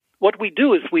what we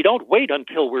do is we don't wait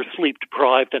until we're sleep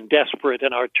deprived and desperate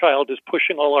and our child is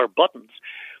pushing all our buttons.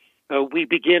 We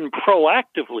begin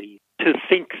proactively to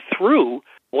think through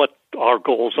what our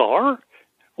goals are,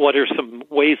 what are some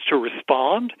ways to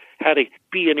respond, how to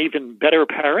be an even better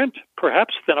parent,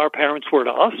 perhaps, than our parents were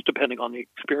to us, depending on the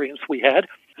experience we had.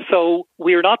 So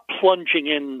we're not plunging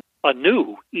in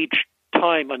anew each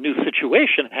time a new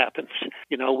situation happens.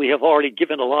 We have already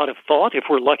given a lot of thought, if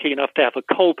we're lucky enough to have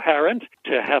a co-parent,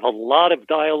 to have a lot of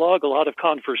dialogue, a lot of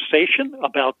conversation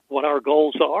about what our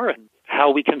goals are and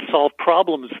how we can solve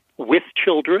problems with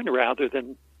children rather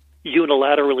than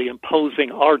unilaterally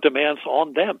imposing our demands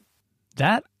on them.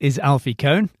 That is Alfie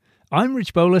Kohn. I'm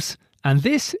Rich Bolus, and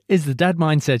this is the Dad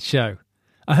Mindset Show.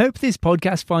 I hope this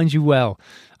podcast finds you well.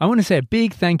 I want to say a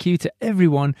big thank you to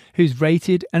everyone who's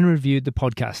rated and reviewed the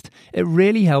podcast. It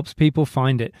really helps people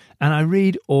find it, and I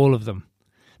read all of them.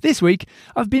 This week,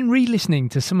 I've been re-listening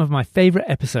to some of my favourite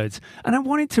episodes, and I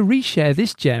wanted to reshare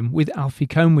this gem with Alfie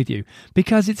Kohn with you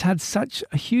because it's had such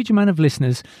a huge amount of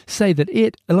listeners say that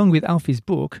it, along with Alfie's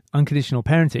book, Unconditional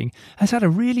Parenting, has had a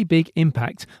really big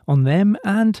impact on them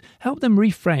and helped them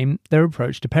reframe their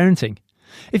approach to parenting.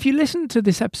 If you listened to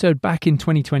this episode back in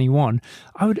 2021,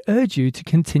 I would urge you to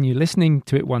continue listening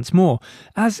to it once more,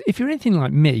 as if you're anything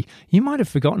like me, you might have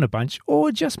forgotten a bunch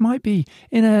or just might be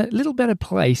in a little better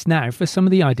place now for some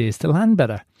of the ideas to land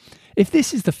better. If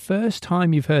this is the first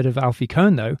time you've heard of Alfie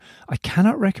Kohn, though, I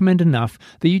cannot recommend enough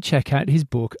that you check out his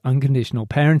book, Unconditional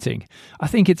Parenting. I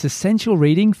think it's essential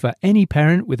reading for any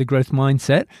parent with a growth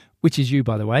mindset, which is you,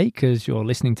 by the way, because you're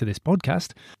listening to this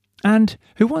podcast, and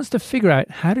who wants to figure out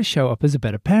how to show up as a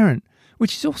better parent,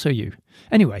 which is also you.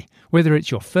 Anyway, whether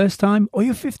it's your first time or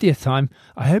your 50th time,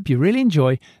 I hope you really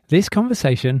enjoy this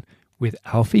conversation with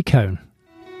Alfie Kohn.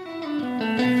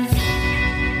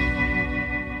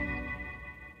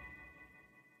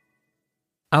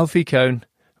 Alfie Kohn,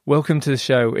 welcome to the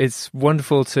show. It's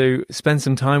wonderful to spend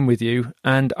some time with you,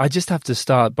 and I just have to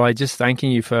start by just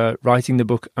thanking you for writing the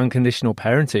book Unconditional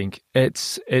Parenting.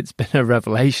 It's been a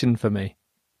revelation for me.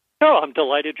 Oh, I'm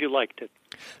delighted you liked it.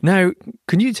 Now,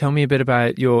 can you tell me a bit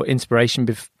about your inspiration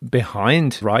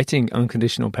behind writing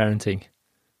Unconditional Parenting?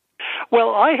 Well,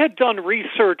 I had done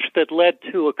research that led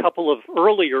to a couple of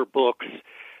earlier books,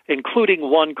 including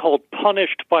one called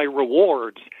Punished by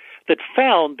Rewards, that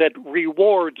found that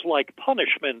rewards like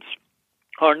punishments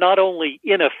are not only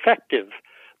ineffective,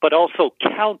 but also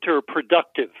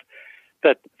counterproductive,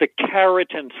 that the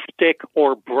carrot and stick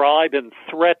or bribe and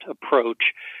threat approach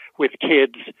with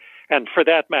kids, and for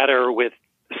that matter with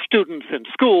students in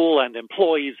school and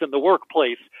employees in the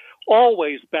workplace,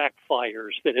 always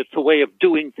backfires, that it's a way of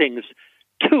doing things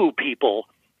to people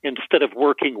instead of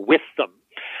working with them.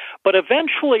 But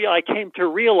eventually I came to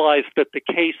realize that the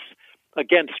case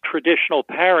against traditional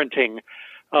parenting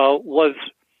was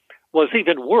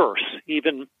even worse,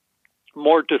 even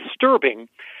more disturbing,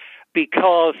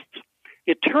 because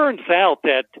it turns out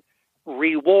that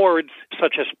rewards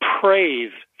such as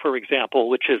praise, for example,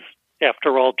 which is,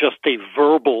 after all, just a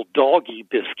verbal doggy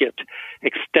biscuit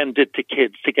extended to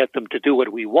kids to get them to do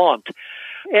what we want,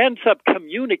 ends up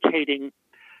communicating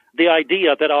the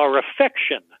idea that our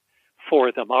affection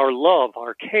for them, our love,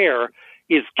 our care,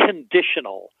 is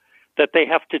conditional, that they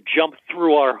have to jump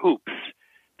through our hoops,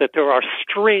 that there are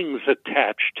strings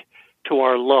attached to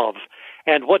our love.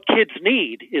 And what kids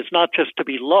need is not just to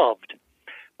be loved,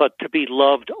 but to be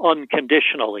loved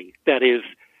unconditionally. That is,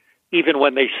 even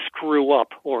when they screw up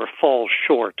or fall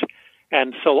short.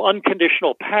 And so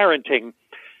unconditional parenting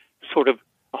sort of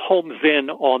homes in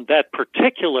on that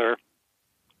particular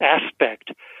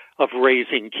aspect of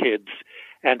raising kids,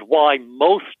 and why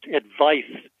most advice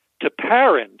to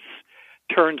parents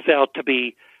turns out to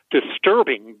be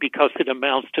disturbing because it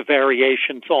amounts to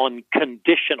variations on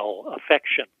conditional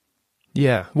affection.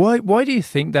 Yeah. Why do you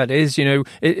think that is?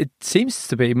 It seems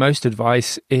to be most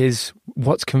advice is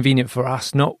what's convenient for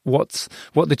us, not what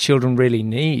the children really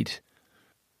need.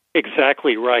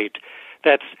 Exactly right.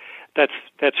 That's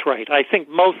right. I think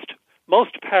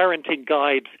most parenting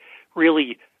guides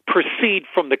really proceed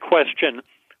from the question,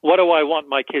 what do I want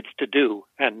my kids to do?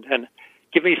 And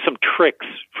give me some tricks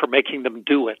for making them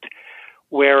do it.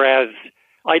 Whereas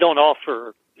I don't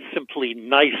offer simply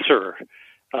nicer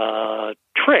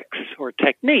tricks or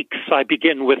techniques. I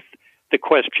begin with the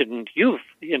question you've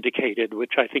indicated,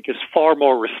 which I think is far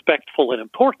more respectful and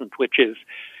important, which is,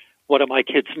 what do my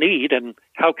kids need and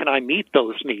how can I meet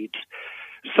those needs?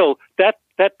 So that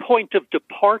point of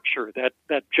departure,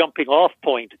 that jumping off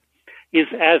point, is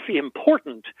as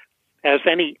important as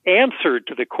any answer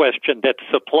to the question that's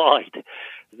supplied.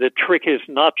 The trick is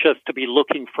not just to be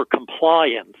looking for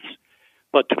compliance,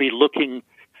 but to be looking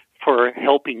for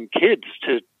helping kids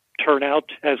to turn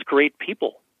out as great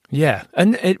people. Yeah,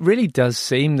 and it really does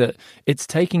seem that it's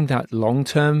taking that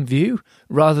long-term view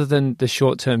rather than the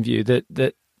short-term view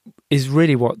that is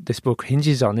really what this book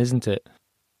hinges on, isn't it?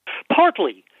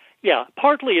 Partly, yeah.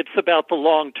 Partly it's about the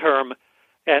long-term.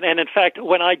 And in fact,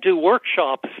 when I do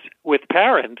workshops with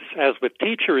parents, as with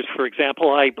teachers, for example,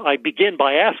 I begin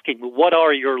by asking, what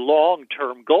are your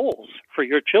long-term goals for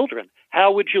your children?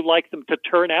 How would you like them to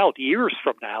turn out years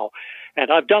from now? And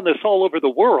I've done this all over the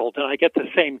world, and I get the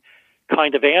same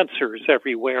kind of answers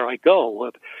everywhere I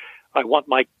go. I want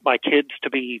my kids to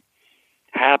be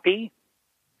happy,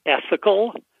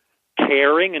 ethical,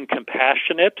 caring and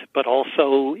compassionate, but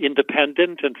also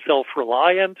independent and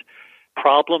self-reliant,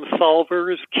 problem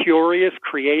solvers, curious,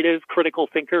 creative, critical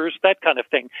thinkers, that kind of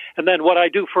thing. And then what I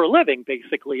do for a living,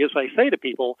 basically, is I say to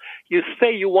people, you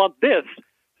say you want this,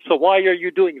 so why are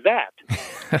you doing that?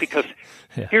 Because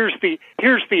yeah. here's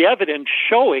the evidence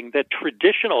showing that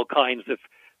traditional kinds of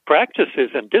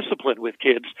practices and discipline with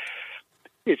kids,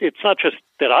 it's not just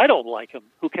that I don't like them.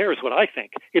 Who cares what I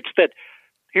think? It's that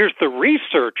here's the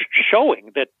research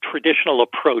showing that traditional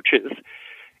approaches,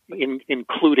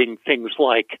 including things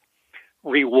like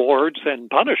rewards and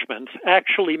punishments,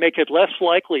 actually make it less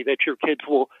likely that your kids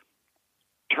will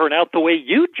turn out the way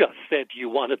you just said you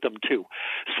wanted them to.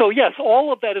 So yes,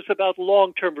 all of that is about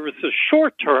long-term versus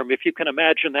short-term, if you can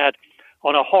imagine that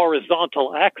on a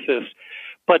horizontal axis.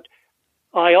 But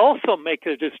I also make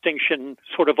a distinction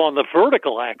sort of on the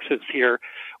vertical axis here,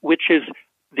 which is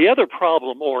the other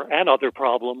problem, or another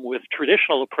problem with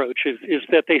traditional approaches, is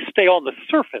that they stay on the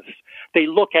surface. They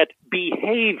look at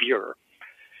behavior.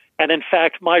 And in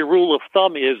fact, my rule of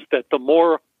thumb is that the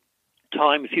more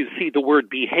times you see the word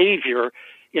behavior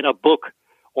in a book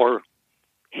or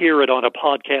hear it on a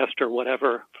podcast or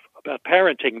whatever about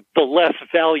parenting, the less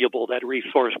valuable that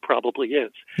resource probably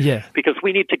is. Yeah. Because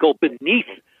we need to go beneath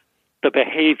the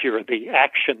behavior, the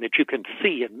action that you can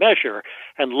see and measure,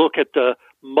 and look at the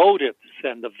motives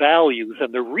and the values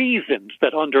and the reasons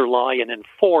that underlie and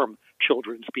inform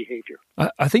children's behavior.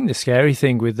 I think the scary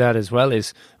thing with that as well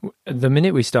is the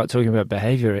minute we start talking about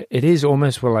behavior, it is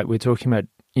almost like we're talking about,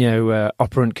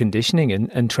 operant conditioning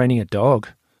and training a dog.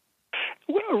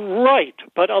 Right,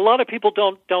 but a lot of people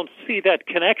don't see that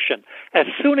connection. As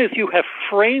soon as you have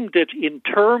framed it in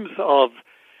terms of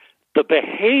the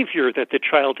behavior that the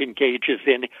child engages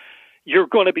in, you're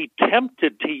going to be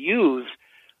tempted to use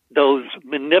those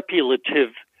manipulative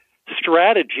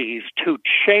strategies to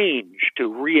change,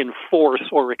 to reinforce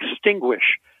or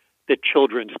extinguish the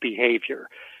children's behavior.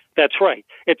 That's right.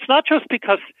 It's not just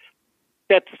because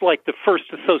that's like the first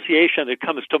association that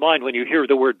comes to mind when you hear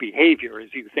the word behavior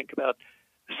as you think about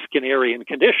Skinnerian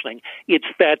conditioning. It's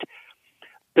that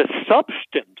the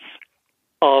substance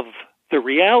of the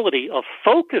reality of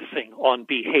focusing on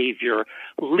behavior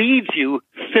leads you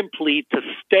simply to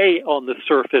stay on the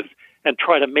surface and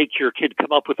try to make your kid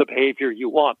come up with the behavior you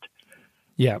want.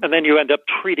 Yeah. And then you end up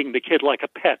treating the kid like a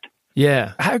pet.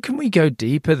 Yeah. How can we go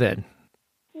deeper then?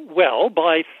 Well,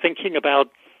 by thinking about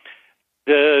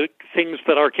the things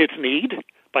that our kids need,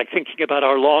 by thinking about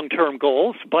our long-term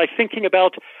goals, by thinking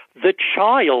about the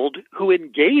child who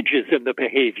engages in the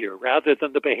behavior rather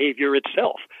than the behavior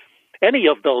itself. Any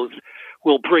of those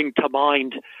will bring to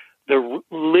mind the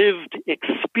lived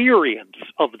experience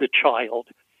of the child.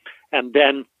 And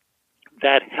then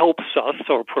that helps us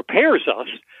or prepares us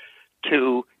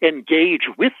to engage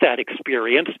with that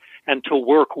experience and to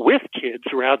work with kids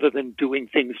rather than doing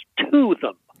things to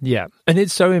them. Yeah. And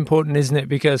it's so important, isn't it?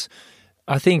 Because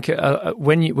I think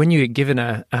when you get given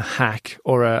a hack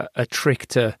or a trick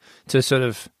to sort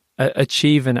of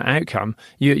achieve an outcome,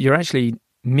 you're actually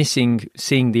missing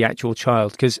seeing the actual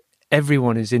child, because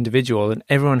everyone is individual and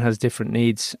everyone has different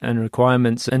needs and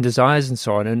requirements and desires and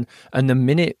so on. And the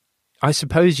minute, I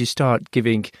suppose, you start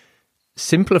giving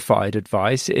simplified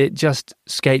advice, it just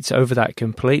skates over that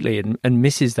completely and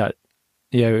misses that,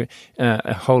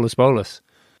 holus bolus.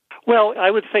 Well, I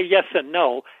would say yes and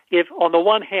no. If, on the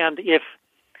one hand, if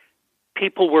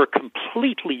people were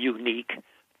completely unique,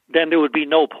 then there would be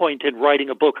no point in writing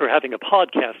a book or having a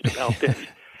podcast about this.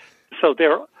 So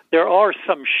there are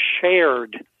some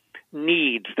shared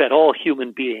needs that all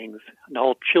human beings and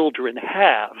all children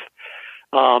have.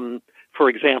 For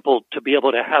example, to be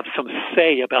able to have some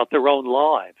say about their own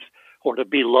lives or to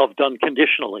be loved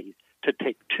unconditionally, to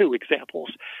take two examples.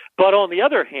 But on the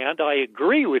other hand, I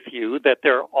agree with you that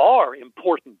there are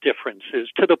important differences,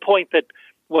 to the point that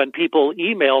when people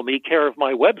email me, care of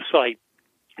my website,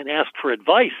 and ask for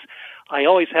advice, I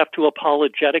always have to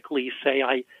apologetically say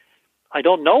I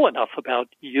don't know enough about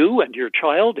you and your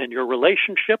child and your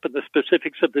relationship and the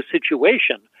specifics of the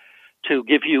situation to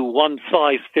give you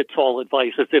one-size-fits-all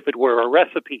advice as if it were a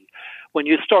recipe. When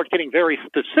you start getting very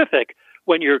specific,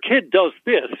 when your kid does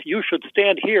this, you should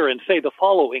stand here and say the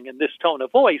following in this tone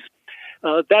of voice.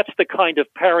 That's the kind of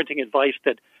parenting advice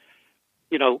that,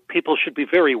 people should be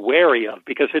very wary of,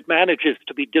 because it manages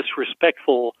to be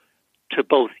disrespectful to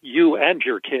both you and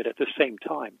your kid at the same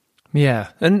time. Yeah.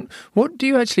 And what do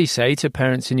you actually say to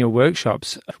parents in your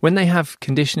workshops when they have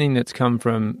conditioning that's come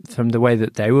from the way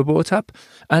that they were brought up?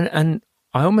 And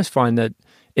I almost find that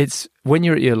it's when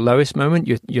you're at your lowest moment,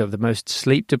 you're the most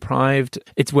sleep deprived.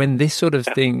 It's when this sort of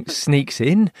thing sneaks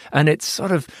in, and it's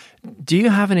sort of, do you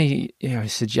have any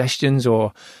suggestions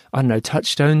or, I don't know,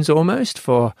 touchstones almost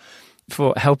for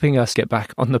helping us get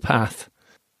back on the path?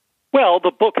 Well,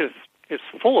 the book is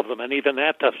full of them, and even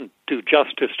that doesn't do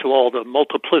justice to all the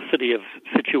multiplicity of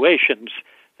situations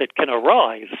that can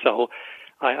arise. So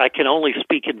I can only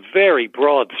speak in very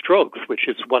broad strokes, which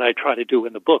is what I try to do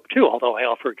in the book, too, although I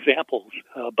offer examples.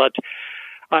 But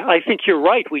I think you're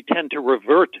right. We tend to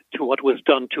revert to what was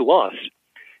done to us.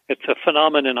 It's a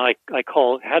phenomenon I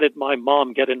call, how did my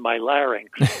mom get in my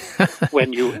larynx?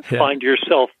 When you find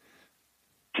yourself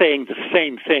saying the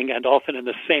same thing and often in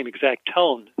the same exact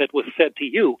tone that was said to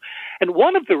you. And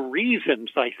one of the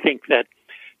reasons I think that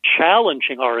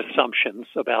challenging our assumptions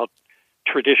about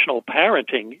traditional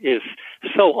parenting is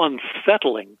so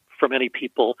unsettling for many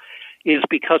people is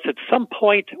because at some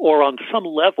point or on some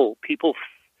level, people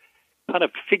kind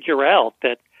of figure out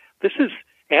that this is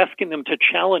asking them to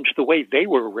challenge the way they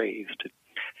were raised.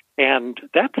 And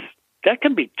that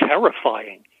can be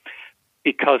terrifying,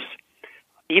 because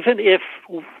even if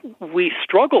we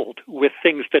struggled with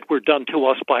things that were done to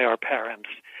us by our parents,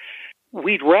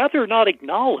 we'd rather not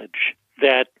acknowledge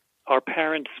that our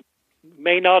parents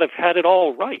may not have had it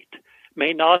all right,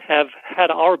 may not have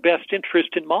had our best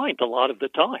interest in mind a lot of the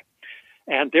time.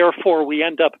 And therefore, we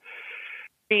end up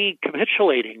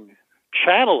recapitulating,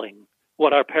 channeling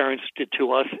what our parents did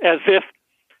to us as if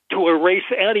to erase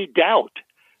any doubt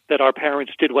that our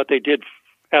parents did what they did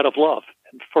out of love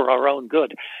and for our own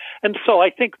good. And so I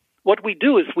think what we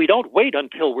do is we don't wait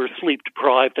until we're sleep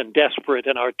deprived and desperate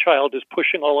and our child is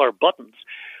pushing all our buttons.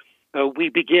 We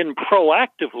begin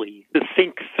proactively to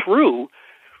think through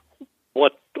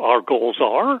what our goals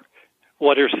are,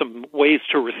 what are some ways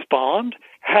to respond,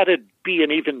 how to be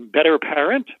an even better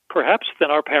parent, perhaps, than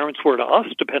our parents were to us,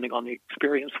 depending on the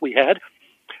experience we had.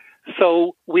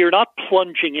 So we're not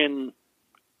plunging in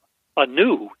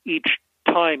anew each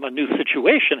time a new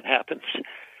situation happens.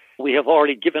 We have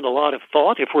already given a lot of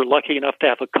thought, if we're lucky enough to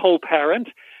have a co-parent,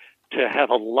 to have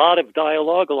a lot of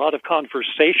dialogue, a lot of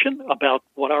conversation about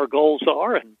what our goals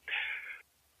are and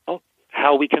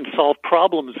how we can solve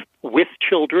problems with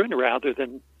children rather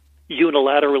than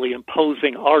unilaterally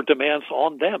imposing our demands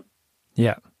on them.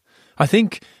 Yeah. I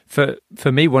think for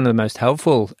me, one of the most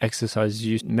helpful exercises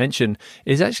you mentioned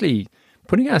is actually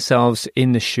putting ourselves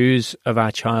in the shoes of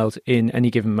our child in any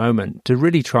given moment to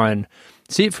really try and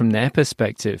see it from their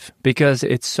perspective, because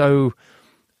it's so,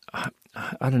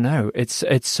 I don't know, it's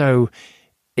so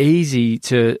easy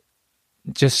to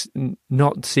just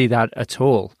not see that at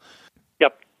all.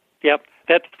 Yep.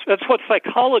 That's what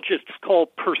psychologists call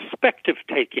perspective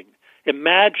taking,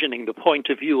 imagining the point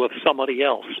of view of somebody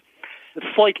else. It's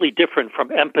slightly different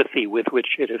from empathy, with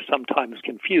which it is sometimes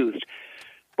confused.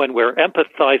 When we're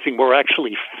empathizing, we're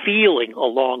actually feeling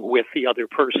along with the other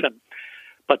person.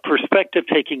 But perspective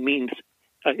taking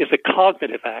is a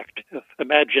cognitive act of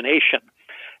imagination.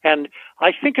 And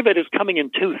I think of it as coming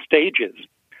in two stages.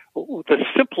 The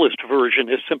simplest version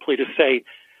is simply to say,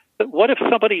 what if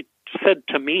somebody said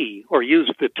to me or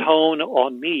used the tone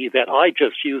on me that I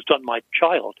just used on my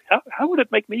child? How would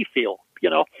it make me feel?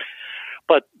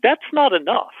 But that's not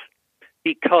enough,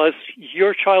 because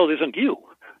your child isn't you.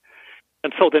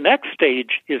 And so the next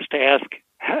stage is to ask,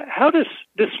 how does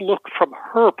this look from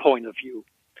her point of view?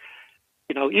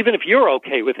 Even if you're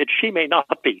okay with it, she may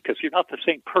not be, because you're not the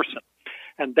same person.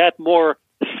 And that more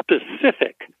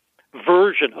specific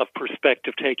version of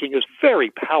perspective taking is very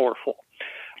powerful.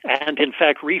 And in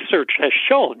fact, research has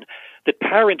shown that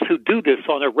parents who do this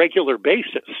on a regular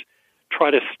basis try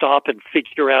to stop and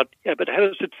figure out, but how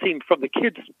does it seem from the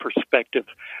kid's perspective,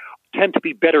 tend to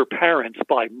be better parents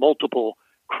by multiple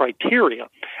criteria.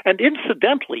 And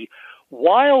incidentally,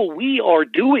 while we are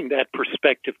doing that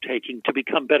perspective taking to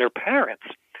become better parents,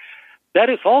 that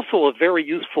is also a very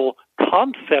useful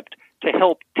concept to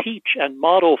help teach and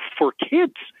model for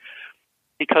kids.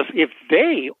 Because if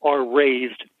they are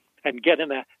raised and get in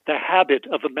the habit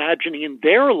of imagining in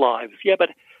their lives,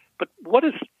 but what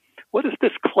does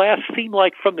this class seem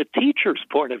like from the teacher's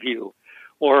point of view?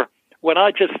 Or when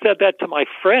I just said that to my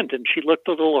friend and she looked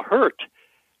a little hurt,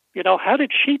 how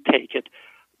did she take it?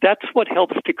 That's what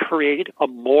helps to create a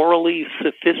morally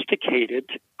sophisticated,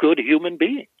 good human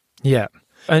being. Yeah.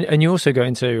 And you also go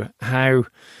into how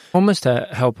almost to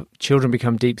help children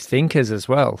become deep thinkers as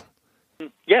well.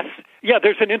 Yes. Yeah,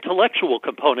 there's an intellectual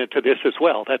component to this as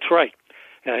well. That's right.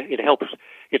 It helps.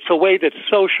 It's a way that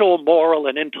social, moral,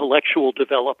 and intellectual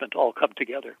development all come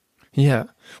together. Yeah.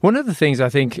 One of the things I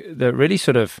think that really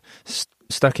sort of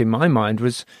stuck in my mind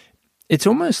was it's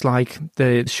almost like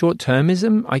the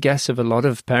short-termism, I guess, of a lot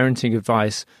of parenting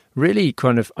advice really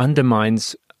kind of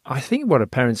undermines, I think, what a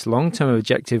parent's long-term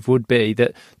objective would be,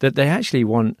 that they actually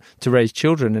want to raise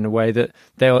children in a way that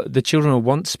the children will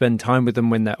want to spend time with them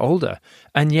when they're older.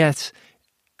 And yet,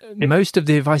 most of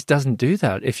the advice doesn't do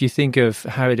that. If you think of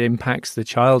how it impacts the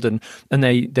child and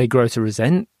they grow to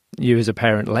resent you as a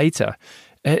parent later,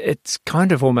 it's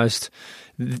kind of almost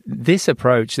this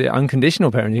approach, the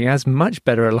unconditional parenting, has much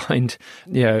better aligned,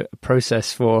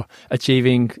 process for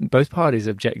achieving both parties'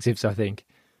 objectives, I think.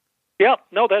 Yeah,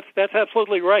 no, that's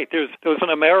absolutely right. There was an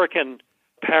American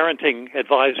parenting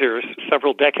advisor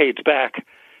several decades back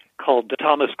called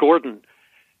Thomas Gordon,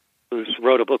 who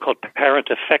wrote a book called Parent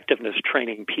Effectiveness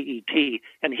Training, PET,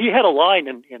 and he had a line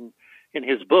in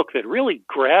his book that really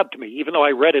grabbed me, even though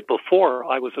I read it before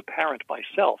I was a parent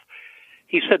myself.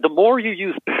 He said, the more you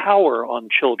use power on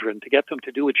children to get them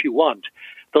to do what you want,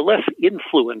 the less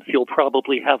influence you'll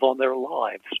probably have on their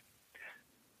lives.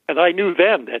 And I knew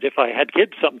then that if I had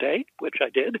kids someday, which I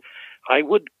did, I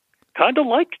would kind of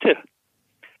like to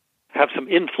have some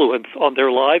influence on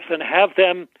their lives and have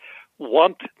them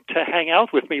want to hang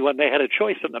out with me when they had a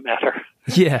choice in the matter.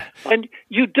 Yeah. And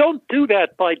you don't do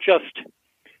that by just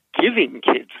giving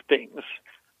kids things,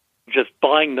 just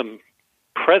buying them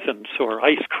presents or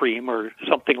ice cream or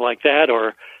something like that,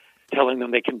 or telling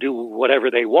them they can do whatever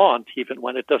they want, even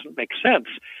when it doesn't make sense.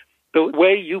 The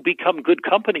way you become good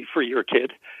company for your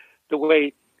kid, the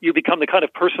way you become the kind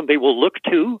of person they will look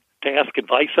to ask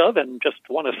advice of and just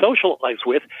want to socialize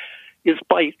with, is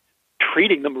by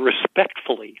treating them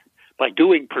respectfully, by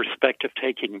doing perspective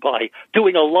taking, by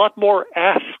doing a lot more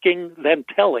asking than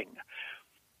telling.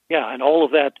 Yeah, and all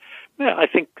of that. Yeah, I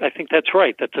think that's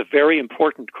right. That's a very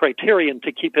important criterion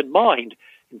to keep in mind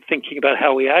in thinking about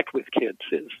how we act with kids.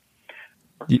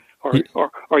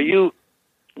 Are you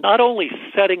not only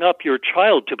setting up your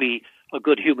child to be a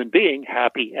good human being,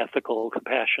 happy, ethical,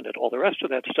 compassionate, all the rest of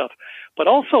that stuff, but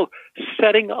also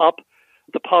setting up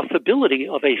the possibility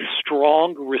of a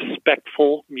strong,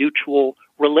 respectful, mutual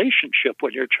relationship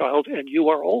when your child and you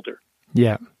are older.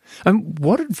 Yeah. And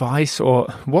what advice or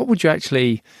what would you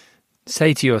actually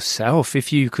say to yourself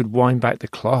if you could wind back the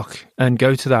clock and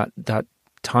go to that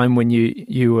time when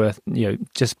you were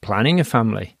just planning a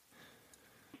family?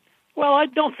 Well, I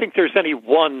don't think there's any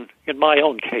one, in my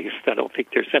own case, I don't think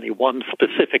there's any one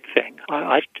specific thing.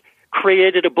 I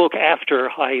created a book after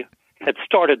I had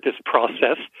started this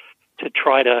process to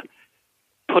try to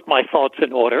put my thoughts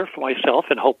in order for myself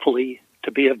and hopefully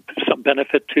to be of some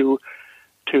benefit to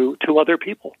other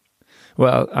people.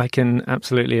 Well, I can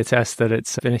absolutely attest that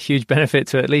it's been a huge benefit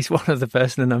to at least one other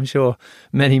person, and I'm sure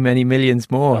many, many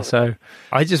millions more. So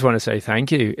I just want to say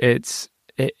thank you. It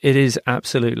is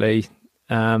absolutely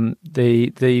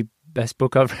the best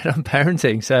book I've read on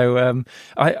parenting. So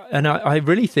I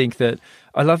really think that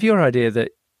I love your idea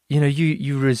that you're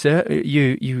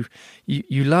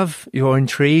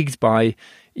intrigued by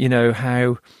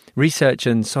how research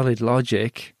and solid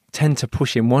logic tend to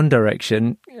push in one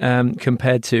direction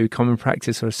compared to common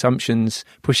practice or assumptions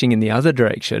pushing in the other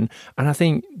direction. And I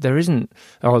think there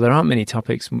aren't many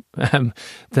topics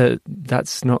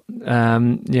that's not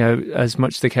as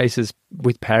much the case as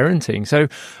with parenting. So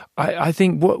I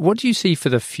think what do you see for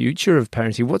the future of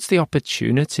parenting? What's the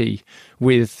opportunity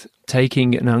with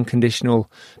taking an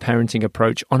unconditional parenting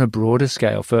approach on a broader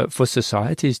scale for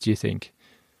societies, do you think?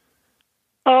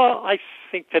 I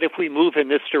think that if we move in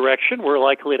this direction, we're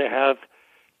likely to have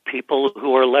people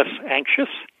who are less anxious,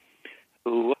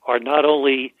 who not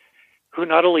only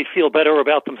feel better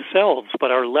about themselves,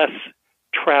 but are less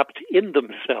trapped in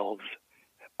themselves,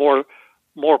 more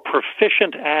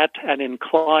proficient at and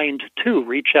inclined to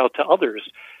reach out to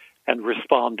others and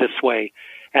respond this way,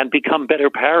 and become better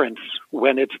parents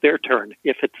when it's their turn,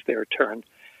 if it's their turn.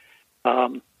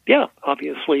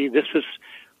 Obviously, this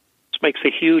makes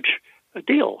a huge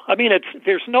deal. I mean,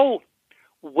 there's no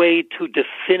way to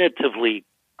definitively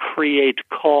create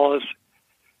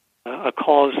a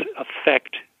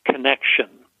cause-effect connection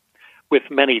with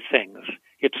many things.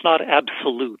 It's not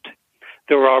absolute.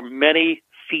 There are many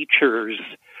features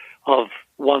of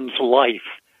one's life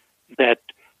that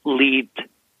lead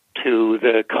to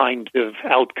the kind of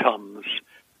outcomes,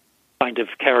 kind of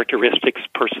characteristics,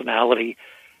 personality,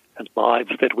 and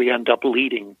lives that we end up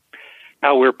leading.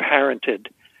 How we're parented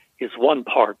is one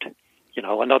part.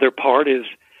 Another part is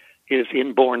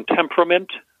inborn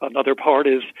temperament. Another part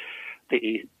is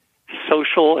the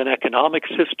social and economic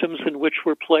systems in which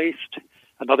we're placed.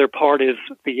 Another part is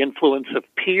the influence of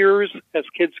peers as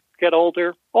kids get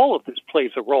older. All of this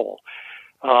plays a role.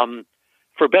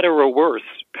 For better or worse,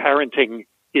 parenting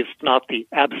is not the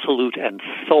absolute and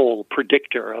sole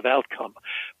predictor of outcome,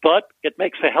 but it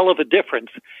makes a hell of a difference,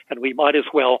 and we might as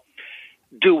well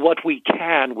do what we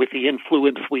can with the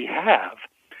influence we have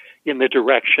in the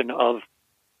direction of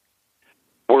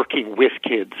working with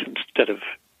kids instead of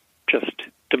just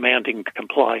demanding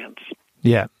compliance.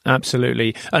 Yeah,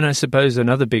 absolutely. And I suppose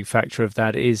another big factor of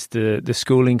that is the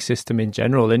schooling system in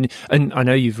general. And I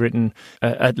know you've written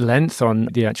at length on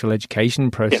the actual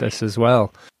education process as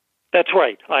well. That's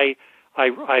right.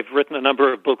 I've written a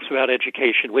number of books about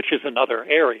education, which is another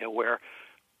area where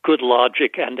good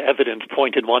logic and evidence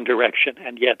point in one direction,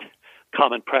 and yet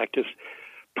common practice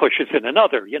pushes in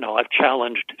another. I've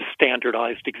challenged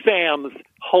standardized exams,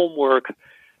 homework,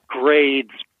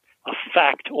 grades, a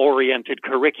fact-oriented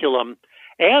curriculum,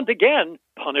 and again,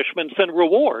 punishments and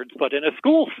rewards, but in a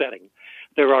school setting.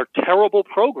 There are terrible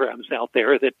programs out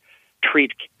there that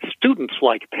treat students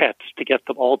like pets to get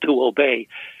them all to obey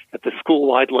at the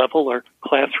school-wide level or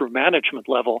classroom management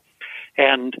level.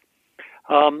 And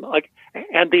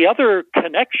the other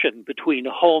connection between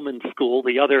home and school,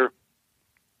 the other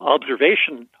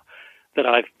observation that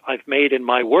I've made in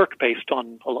my work based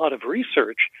on a lot of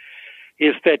research,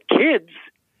 is that kids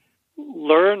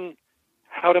learn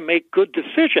how to make good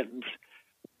decisions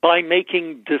by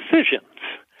making decisions,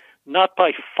 not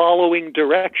by following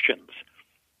directions.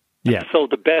 Yeah. So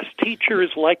the best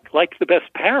teachers, like the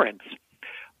best parents,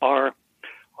 are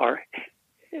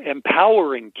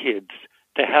empowering kids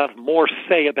to have more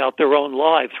say about their own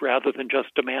lives rather than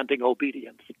just demanding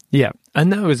obedience. Yeah,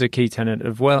 and that was a key tenet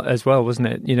as well, wasn't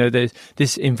it? There's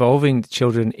this involving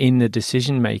children in the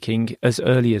decision-making as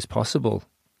early as possible.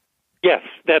 Yes,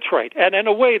 that's right. And in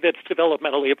a way that's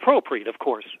developmentally appropriate, of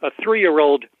course. A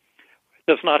 3-year-old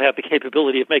does not have the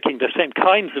capability of making the same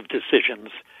kinds of decisions,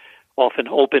 often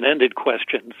open-ended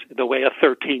questions, the way a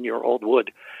 13-year-old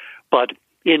would. But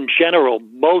in general,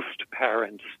 most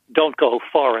parents don't go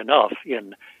far enough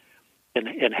in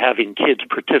having kids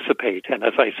participate, and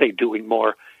as I say, doing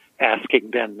more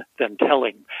asking than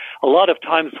telling. A lot of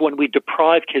times when we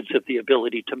deprive kids of the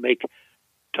ability to make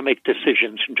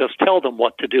decisions and just tell them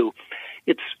what to do,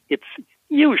 it's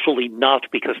usually not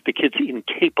because the kid's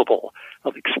incapable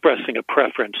of expressing a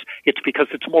preference. It's because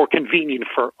it's more convenient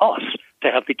for us to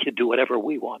have the kid do whatever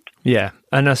we want. Yeah,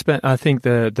 and I think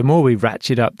the more we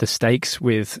ratchet up the stakes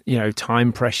with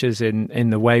time pressures in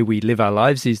the way we live our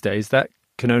lives these days, that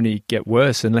can only get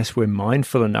worse unless we're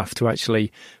mindful enough to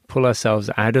actually pull ourselves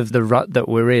out of the rut that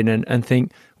we're in and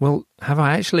think, well, have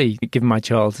I actually given my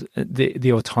child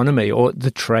the autonomy or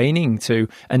the training to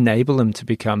enable them to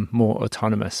become more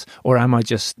autonomous? Or am I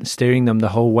just steering them the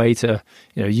whole way to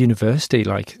university,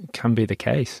 like can be the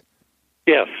case?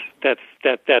 Yes,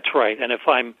 that's right. And if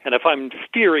I'm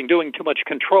steering, doing too much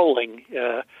controlling,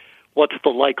 what's the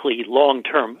likely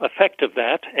long-term effect of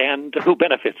that, and who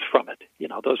benefits from it?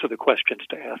 Those are the questions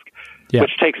to ask. Yeah.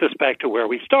 Which takes us back to where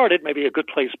we started, maybe a good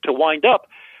place to wind up,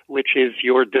 which is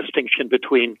your distinction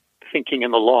between thinking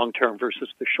in the long term versus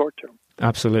the short term.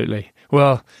 Absolutely.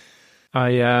 Well,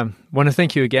 I want to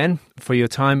thank you again for your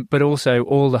time, but also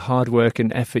all the hard work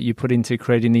and effort you put into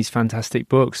creating these fantastic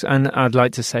books. And I'd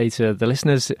like to say to the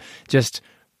listeners, just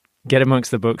get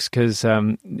amongst the books because,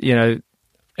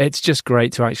 it's just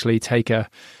great to actually take a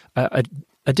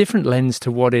different lens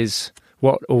to what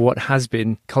has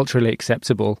been culturally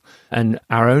acceptable and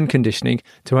our own conditioning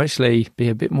to actually be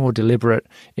a bit more deliberate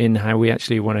in how we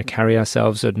actually want to carry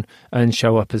ourselves and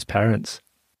show up as parents.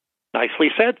 Nicely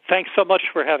said. Thanks so much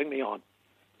for having me on.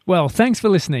 Well, thanks for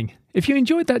listening. If you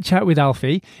enjoyed that chat with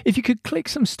Alfie, if you could click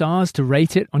some stars to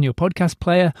rate it on your podcast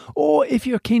player, or if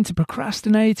you're keen to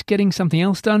procrastinate getting something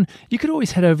else done, you could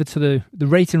always head over to the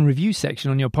rate and review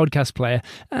section on your podcast player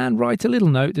and write a little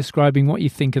note describing what you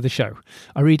think of the show.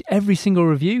 I read every single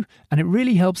review, and it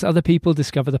really helps other people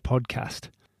discover the podcast.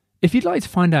 If you'd like to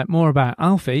find out more about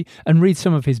Alfie and read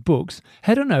some of his books,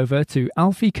 head on over to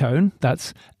Alfie Kohn,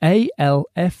 that's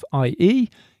ALFIEKOHN.com.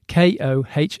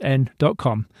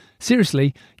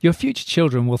 Seriously, your future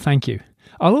children will thank you.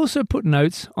 I'll also put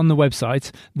notes on the website,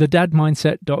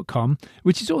 thedadmindset.com,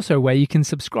 which is also where you can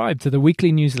subscribe to the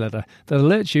weekly newsletter that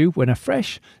alerts you when a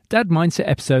fresh Dad Mindset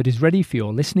episode is ready for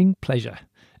your listening pleasure.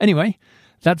 Anyway,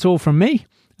 that's all from me,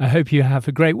 I hope you have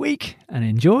a great week and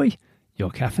enjoy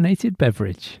your caffeinated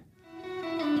beverage.